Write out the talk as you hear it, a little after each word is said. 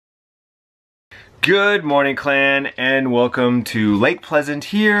Good morning, clan, and welcome to Lake Pleasant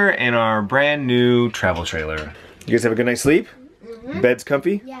here in our brand new travel trailer. You guys have a good night's sleep? Mm-hmm. Bed's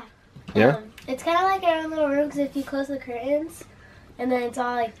comfy? Yeah. Yeah? It's kind of like our own little room because if you close the curtains, and then it's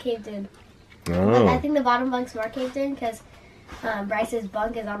all like caved in. Oh. But I think the bottom bunk's more caved in because Bryce's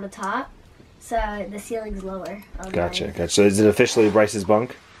bunk is on the top, so the ceiling's lower. Gotcha, gotcha. So is it officially Bryce's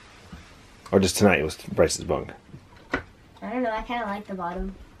bunk? Or just tonight it was Bryce's bunk? I don't know, I kind of like the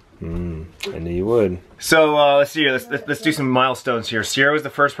bottom. I knew you would. So let's see here. Let's do some milestones here. Sierra was the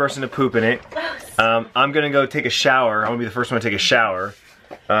first person to poop in it. I'm gonna go take a shower. I'm gonna be the first one to take a shower.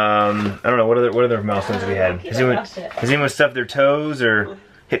 I don't know what other milestones have we had. Has anyone stuffed their toes or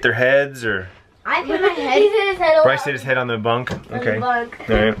hit their heads or? I put my head. Bryce hit his head on the bunk. Okay. On the bunk.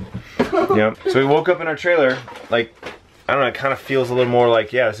 All right. Yep. So we woke up in our trailer. Like, I don't know. It kind of feels a little more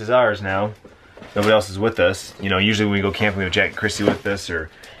like, yeah, this is ours now. Nobody else is with us. You know, usually when we go camping, we have Jack and Chrissy with us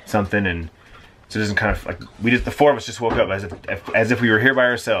or something, and so it doesn't kind of like the four of us just woke up as if we were here by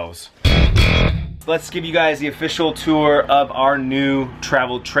ourselves. Let's give you guys the official tour of our new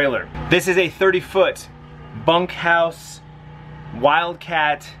travel trailer. This is a 30-foot bunkhouse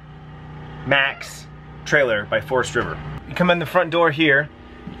Wildcat Max trailer by Forest River. You come in the front door here,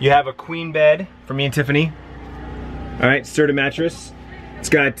 you have a queen bed for me and Tiffany. All right, sturdy mattress. It's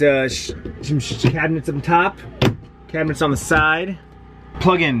got some cabinets up top, cabinets on the side.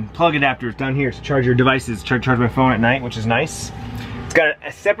 Plug adapters down here to charge your devices, charge my phone at night, which is nice. It's got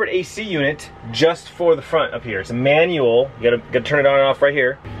a separate AC unit just for the front up here. It's a manual. You gotta turn it on and off right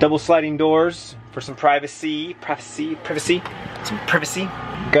here. Double sliding doors for some privacy. Some privacy.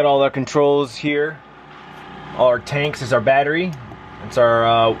 Got all our controls here. All our tanks is our battery. It's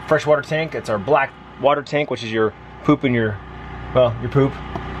our freshwater tank. It's our black water tank, which is your poop and your poop.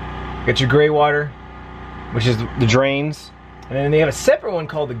 Got your gray water, which is the drains. And then they have a separate one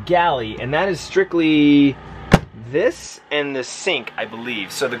called the galley, and that is strictly this and the sink, I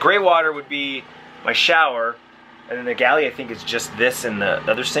believe. So the gray water would be my shower, and then the galley, I think, is just this and the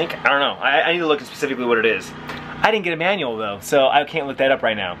other sink. I don't know. I need to look at specifically what it is. I didn't get a manual, though, so I can't look that up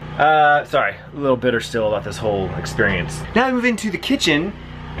right now. Sorry, a little bitter still about this whole experience. Now we move into the kitchen,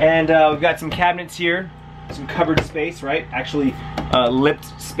 and we've got some cabinets here. Some cupboard space, right? Actually lipped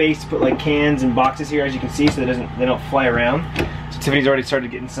space to put like cans and boxes here, as you can see, so they don't fly around. So Tiffany's already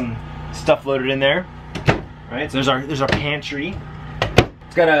started getting some stuff loaded in there. All right, so there's our pantry.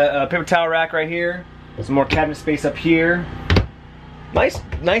 It's got a paper towel rack right here. Some more cabinet space up here. Nice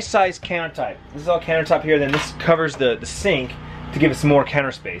size countertop. This is all countertop here. Then this covers the sink to give us more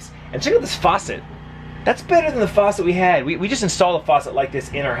counter space. And check out this faucet. That's better than the faucet we had. We just installed a faucet like this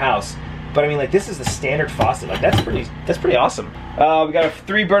in our house. But I mean, like, this is the standard faucet. Like, that's pretty awesome. We got a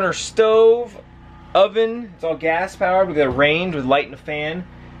 3-burner stove, oven. It's all gas powered. We got a range with light and a fan,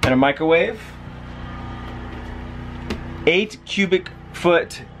 and a microwave. 8 cubic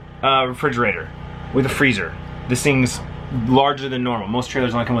foot refrigerator with a freezer. This thing's larger than normal. Most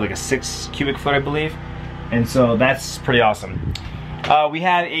trailers only come with like a 6 cubic foot, I believe, and so that's pretty awesome. We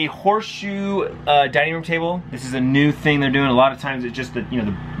have a horseshoe dining room table. This is a new thing they're doing. A lot of times it's just the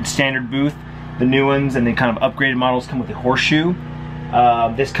standard booth. The new ones and the kind of upgraded models come with a horseshoe.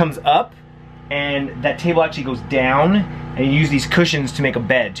 This comes up, and that table actually goes down, and you use these cushions to make a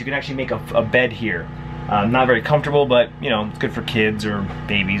bed. So you can actually make a bed here. Not very comfortable, but it's good for kids or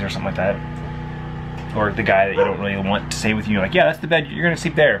babies or something like that. Or the guy that you don't really want to stay with you. You're like, yeah, that's the bed. You're gonna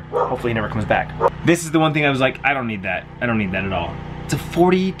sleep there. Hopefully he never comes back. This is the one thing I was like, I don't need that. I don't need that at all. It's a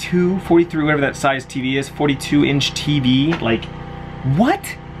 42, 43, whatever that size TV is, 42-inch TV. Like, what?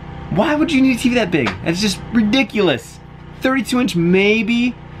 Why would you need a TV that big? That's just ridiculous. 32-inch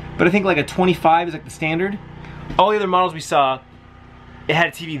maybe, but I think like a 25 is like the standard. All the other models we saw, it had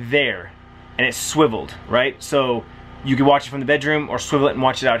a TV there, and it swiveled, right? So you could watch it from the bedroom or swivel it and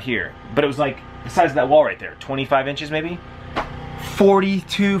watch it out here. But it was like the size of that wall right there, 25 inches maybe?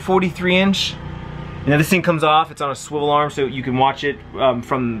 42, 43-inch. Now this thing comes off, it's on a swivel arm, so you can watch it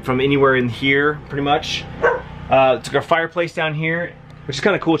from anywhere in here, pretty much. It's got a fireplace down here, which is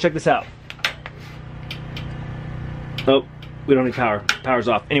kind of cool. Check this out. Oh, we don't need power. Power's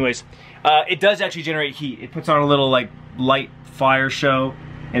off. Anyways, it does actually generate heat. It puts on a little like light fire show,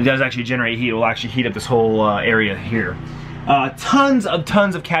 and it does actually generate heat. It will actually heat up this whole area here. Tons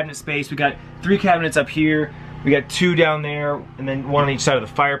of cabinet space. We got 3 cabinets up here. We got 2 down there, and then 1 on each side of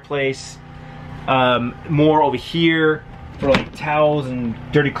the fireplace. More over here for like towels and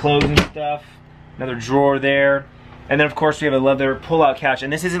dirty clothes and stuff. Another drawer there. And then of course we have a leather pull-out couch.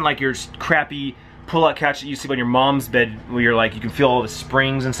 And this isn't like your crappy pull-out couch that you sleep on your mom's bed where you're like, you can feel all the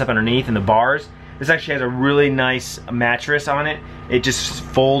springs and stuff underneath and the bars. This actually has a really nice mattress on it. It just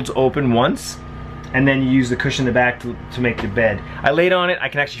folds open once. and then you use the cushion in the back to make the bed. I laid on it. I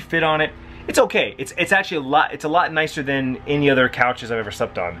can actually fit on it. It's okay. It's actually a lot nicer than any other couches I've ever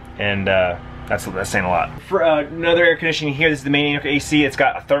slept on, and that's saying a lot. For another air conditioning here, this is the main AC. It's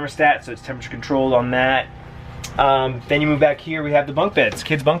got a thermostat, so it's temperature controlled on that. Then you move back here, we have the bunk beds,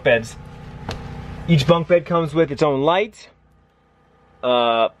 kids bunk beds. Each bunk bed comes with its own light,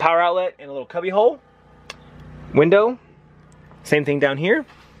 power outlet, and a little cubby hole, window. Same thing down here,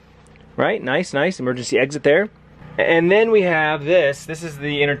 right? Nice, emergency exit there. And then we have this is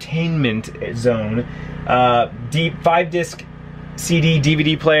the entertainment zone. Deep 5-disc CD,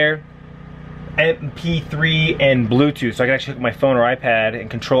 DVD player, MP3, and Bluetooth. So I can actually hook my phone or iPad and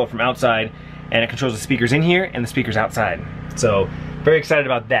control it from outside, and it controls the speakers in here and the speakers outside. So very excited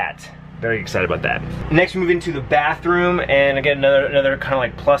about that. Very excited about that. Next we move into the bathroom, and again another kind of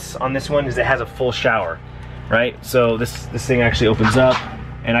like plus on this one is it has a full shower, right? So this thing actually opens up,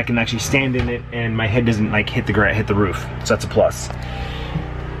 and I can actually stand in it, and my head doesn't like hit the roof. So that's a plus.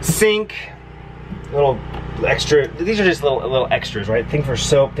 Sink, little extra. These are just little extras, right? Thing for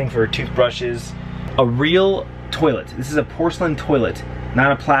soap, thing for toothbrushes. A real toilet. This is a porcelain toilet,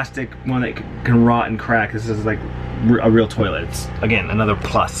 not a plastic one that can rot and crack. This is like a real toilet. It's again another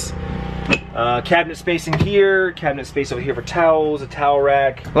plus. Cabinet space in here, cabinet space over here for towels, a towel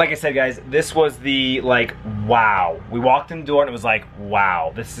rack. Like I said, guys, this was the like wow. We walked in the door and it was like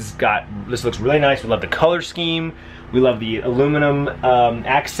wow. This looks really nice. We love the color scheme. We love the aluminum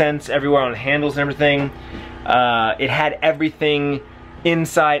accents everywhere on the handles and everything. It had everything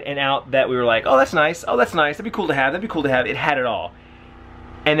inside and out that we were like, oh that's nice. Oh that's nice. That'd be cool to have. That'd be cool to have. It had it all.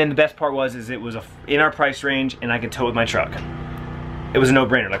 And then the best part was it was in our price range, and I could tow it with my truck. It was a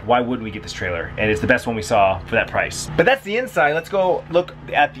no-brainer. Like, why wouldn't we get this trailer? And it's the best one we saw for that price. But that's the inside. Let's go look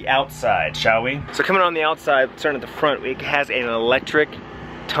at the outside, shall we? So coming on the outside, starting at the front, it has an electric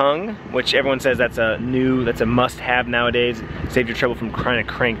tongue, which everyone says that's a must-have nowadays. Save your trouble from trying to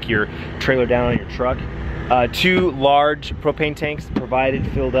crank your trailer down on your truck. 2 large propane tanks provided,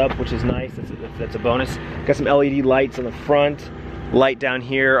 filled up, which is nice. That's a bonus. Got some LED lights on the front, light down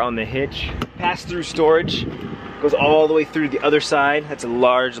here on the hitch. Pass-through storage. Goes all the way through the other side. That's a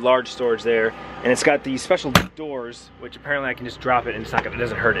large storage there. And it's got these special doors, which apparently I can just drop it and it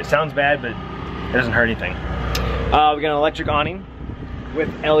doesn't hurt it. It sounds bad, but it doesn't hurt anything. We got an electric awning with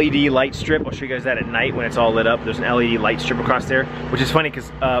LED light strip. I'll show you guys that at night when it's all lit up. There's an LED light strip across there, which is funny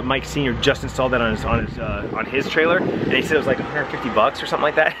because Mike Sr. just installed that on his trailer, and he said it was like 150 bucks or something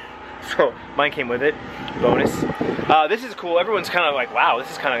like that. So mine came with it, bonus. This is cool. Everyone's kind of like, wow,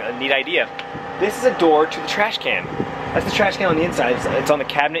 this is kind of a neat idea. This is a door to the trash can. That's the trash can on the inside. It's on the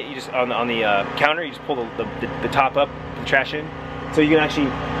cabinet. You just on the counter. You just pull the top up, put the trash in. So you can actually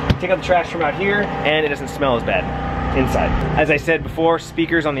take out the trash from out here, and it doesn't smell as bad inside. As I said before,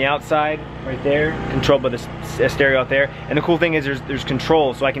 speakers on the outside, right there, controlled by the stereo out there. And the cool thing is there's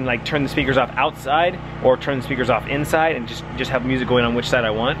control, so I can like turn the speakers off outside or turn the speakers off inside, and just have music going on which side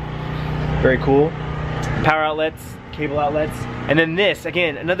I want. Very cool. Power outlets, cable outlets. And then this,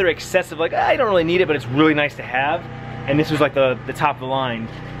 again, another excessive, like, I don't really need it, but it's really nice to have. And this was like the top of the line.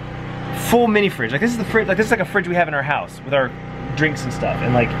 Full mini fridge. Like this is the fridge, like this is like a fridge we have in our house with our drinks and stuff.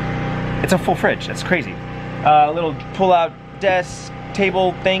 And like, it's a full fridge. That's crazy. Little pull-out desk,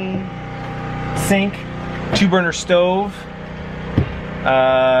 table thing, sink, 2-burner stove,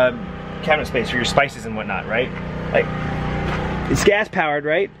 cabinet space for your spices and whatnot, right? Like, it's gas powered,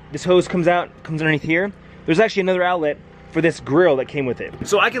 right? This hose comes underneath here. There's actually another outlet for this grill that came with it.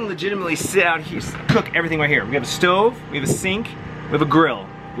 So I can legitimately sit out here, cook everything right here. We have a stove, we have a sink, we have a grill,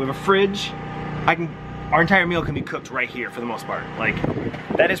 we have a fridge. Our entire meal can be cooked right here for the most part. Like,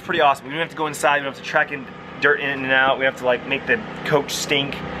 that is pretty awesome. We don't have to go inside, we don't have to track in dirt in and out, we have to like make the coach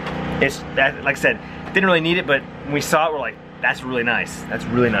stink. Like I said, didn't really need it, but when we saw it, we're like, that's really nice. That's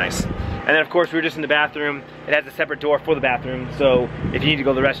really nice. And then of course we were just in the bathroom. It has a separate door for the bathroom, so if you need to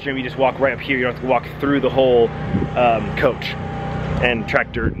go to the restroom, you just walk right up here. You don't have to walk through the whole coach and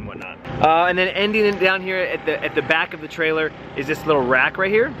track dirt and whatnot. And then ending it down here at the back of the trailer is this little rack right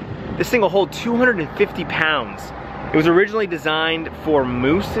here. This thing will hold 250 pounds. It was originally designed for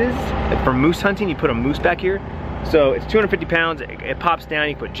mooses, like for moose hunting. You put a moose back here. So it's 250 pounds, it pops down,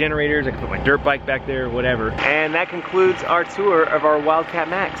 you can put generators, I can put my dirt bike back there, whatever. And that concludes our tour of our Wildcat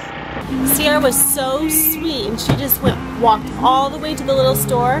Max. Sierra was so sweet, and she just walked all the way to the little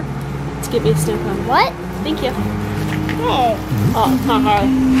store to get me a snow cone. What? Thank you. Hey. Oh, haha.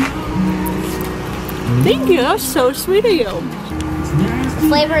 Thank you, that's so sweet of you. The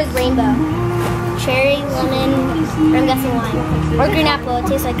flavor is rainbow. Cherry, lemon, or I'm guessing lime. Or green apple, it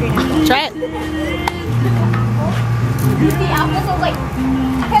tastes like green apple. Try it. The apples are like,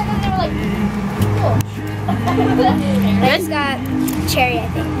 they were like, oh. I just got cherry, I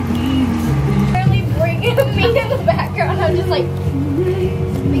think. Literally bringing me in the background. I'm just like,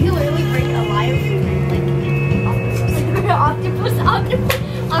 we could literally bring a live octopus in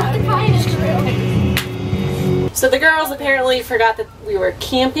a drill. So the girls apparently forgot that we were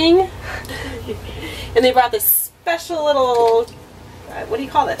camping, and they brought this special little, what do you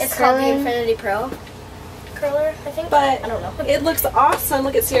call this? It's called the Infinity Pro curler, I think. But I don't know. It looks awesome.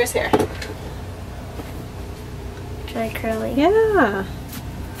 Look at Sierra's hair. Try curly. Yeah.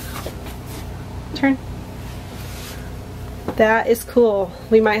 Turn. That is cool.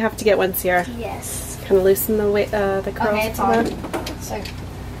 We might have to get one, Sierra. Yes. Kind of loosen the weight, the curls. Okay, it's on.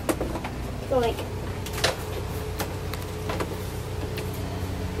 So like.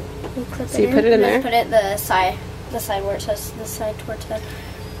 So you put it in there? Put it the side where it says the side towards head.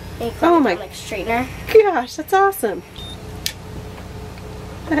 Oh my! Like straightener. Gosh, that's awesome.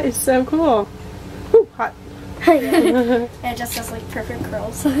 That is so cool. Ooh, hot. And it just has like perfect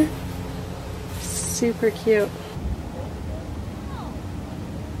curls. Super cute.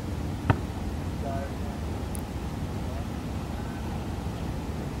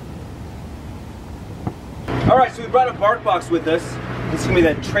 Alright, so we brought a bark box with us. This is going to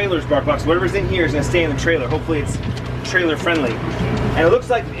be the trailer's bark box. Whatever's in here is going to stay in the trailer. Hopefully it's trailer friendly. And it looks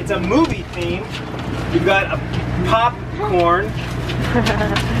like it's a movie theme. We've got a popcorn.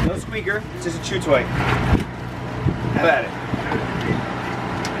 No squeaker, it's just a chew toy. How about it?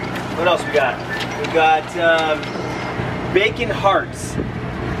 What else we got? We got Bacon Hearts.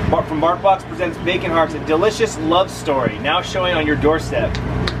 From Barkbox presents Bacon Hearts, a delicious love story, now showing on your doorstep.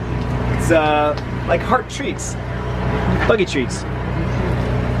 It's like heart treats, buggy treats.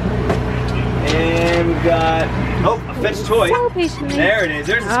 And we've got, oh, a fetch toy. So patiently. There it is,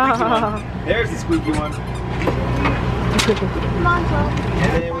 there's the squeaky one. There's the squeaky one.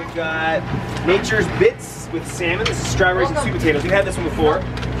 And then we've got Nature's Bits with salmon. This is strawberries and sweet potatoes. We've had this one before.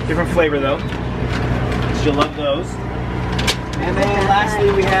 Different flavor though. You'll love those. And then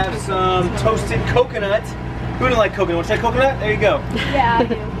lastly we have some toasted coconut. Who doesn't like coconut? Want to try coconut? There you go. Yeah, I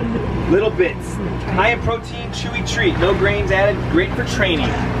do. Little bits. High in protein, chewy treat. No grains added. Great for training.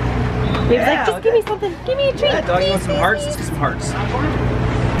 He was like, just give me something. Give me a treat. Yeah, dog, you want some hearts? Let's get some hearts.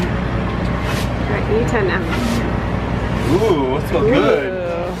 Alright, you turn now. Ooh, that smells good.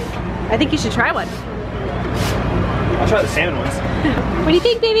 I think you should try one. I'll try the salmon ones. What do you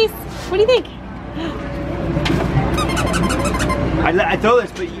think, babies? What do you think? I throw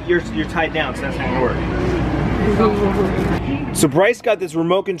this, but you're tied down, so that's not gonna work. So Bryce got this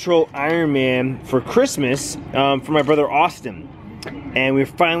remote control Iron Man for Christmas from my brother Austin. And we're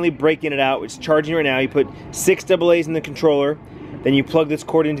finally breaking it out. It's charging right now. You put 6 AA's in the controller, then you plug this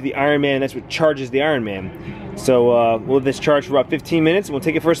cord into the Iron Man, and that's what charges the Iron Man. So we'll let this charge for about 15 minutes, and we'll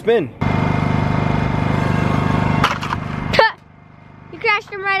take it for a spin. You crashed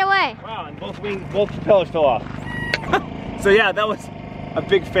him right away. Wow, and both propellers fell off. So yeah, that was a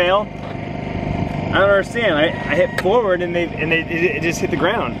big fail. I don't understand. I hit forward and it just hit the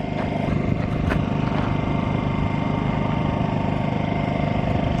ground.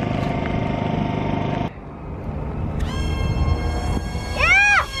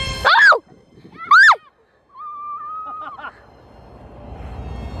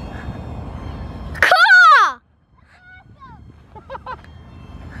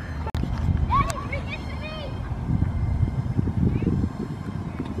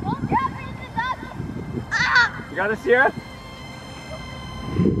 You got it, Sierra? Daddy,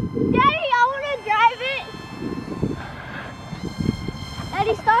 I want to drive it.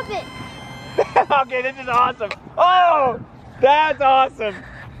 Daddy, stop it. Okay, this is awesome. Oh, that's awesome.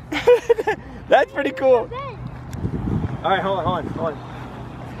 That's pretty cool. All right, hold on.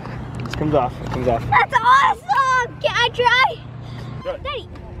 This comes off. That's awesome. Can I try? Do it. Daddy.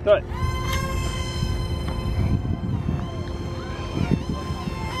 Do it.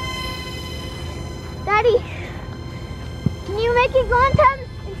 Daddy, can you make it go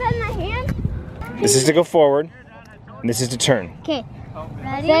inside my hand? This is to go forward, and this is to turn. Okay.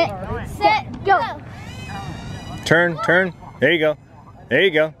 Ready, set, go. Turn. There you go.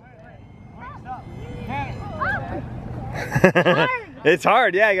 It's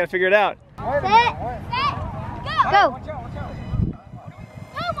hard, yeah, you gotta figure it out. Set, go. Go,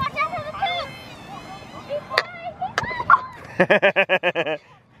 watch out for the poop.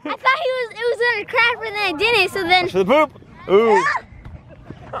 I thought it was gonna crash, but then I didn't, so then. For the poop. Ooh.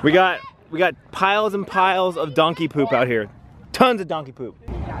 We got piles and piles of donkey poop out here. Tons of donkey poop.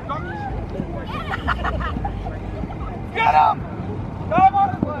 Get him! Come on!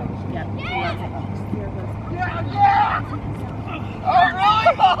 Yeah! Oh,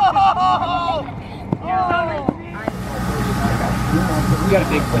 really? Oh! You got a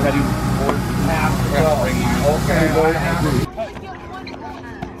big place. I do more half. Okay.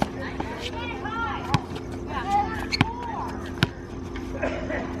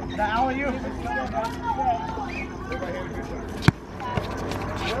 The alley-oop.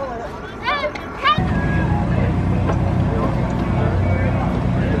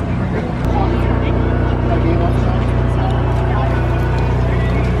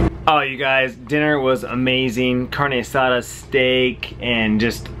 Oh, you guys, dinner was amazing. Carne asada, steak, and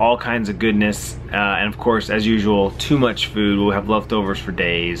just all kinds of goodness. And of course, as usual, too much food. We'll have leftovers for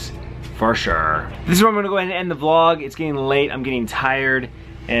days, for sure. This is where I'm gonna go ahead and end the vlog. It's getting late, I'm getting tired,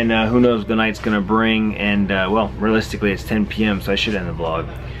 and who knows what the night's gonna bring. And well, realistically, it's 10 p.m., so I should end the vlog.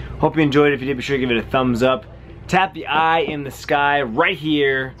 Hope you enjoyed it. If you did, be sure to give it a thumbs up. Tap the eye in the sky right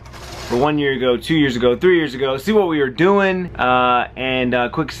here for 1 year ago, 2 years ago, 3 years ago. See what we were doing.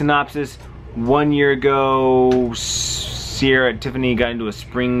 Quick synopsis. 1 year ago, Tiffany got into a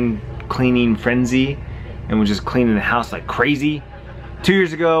spring cleaning frenzy and was just cleaning the house like crazy. 2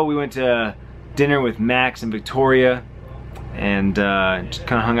 years ago, we went to dinner with Max and Victoria and just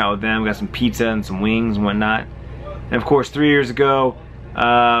kind of hung out with them. We got some pizza and some wings and whatnot. And of course, 3 years ago,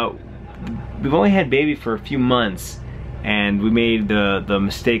 we've only had baby for a few months, and we made the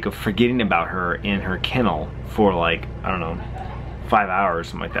mistake of forgetting about her in her kennel for like, I don't know, 5 hours,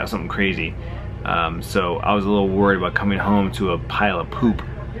 something like that, something crazy. So I was a little worried about coming home to a pile of poop.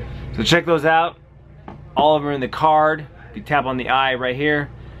 So check those out. All of them are in the card. If you tap on the eye right here,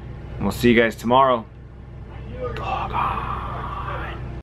 and we'll see you guys tomorrow. Dog on.